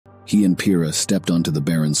He and Pyrrha stepped onto the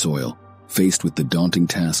barren soil, faced with the daunting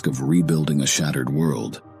task of rebuilding a shattered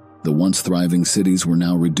world. The once thriving cities were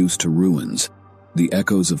now reduced to ruins, the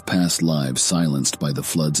echoes of past lives silenced by the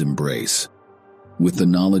flood's embrace. With the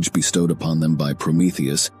knowledge bestowed upon them by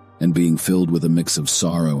Prometheus and being filled with a mix of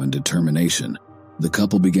sorrow and determination, the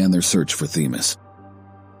couple began their search for Themis.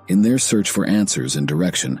 In their search for answers and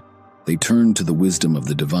direction, they turned to the wisdom of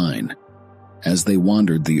the divine. As they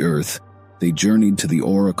wandered the earth, they journeyed to the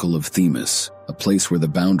oracle of Themis, a place where the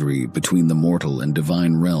boundary between the mortal and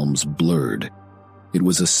divine realms blurred. It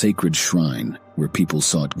was a sacred shrine where people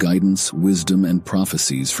sought guidance, wisdom, and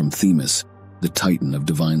prophecies from Themis, the titan of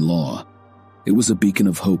divine law. It was a beacon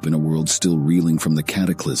of hope in a world still reeling from the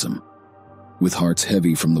cataclysm. With hearts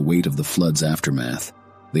heavy from the weight of the flood's aftermath,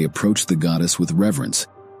 they approached the goddess with reverence,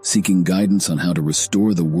 seeking guidance on how to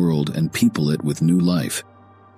restore the world and people it with new life.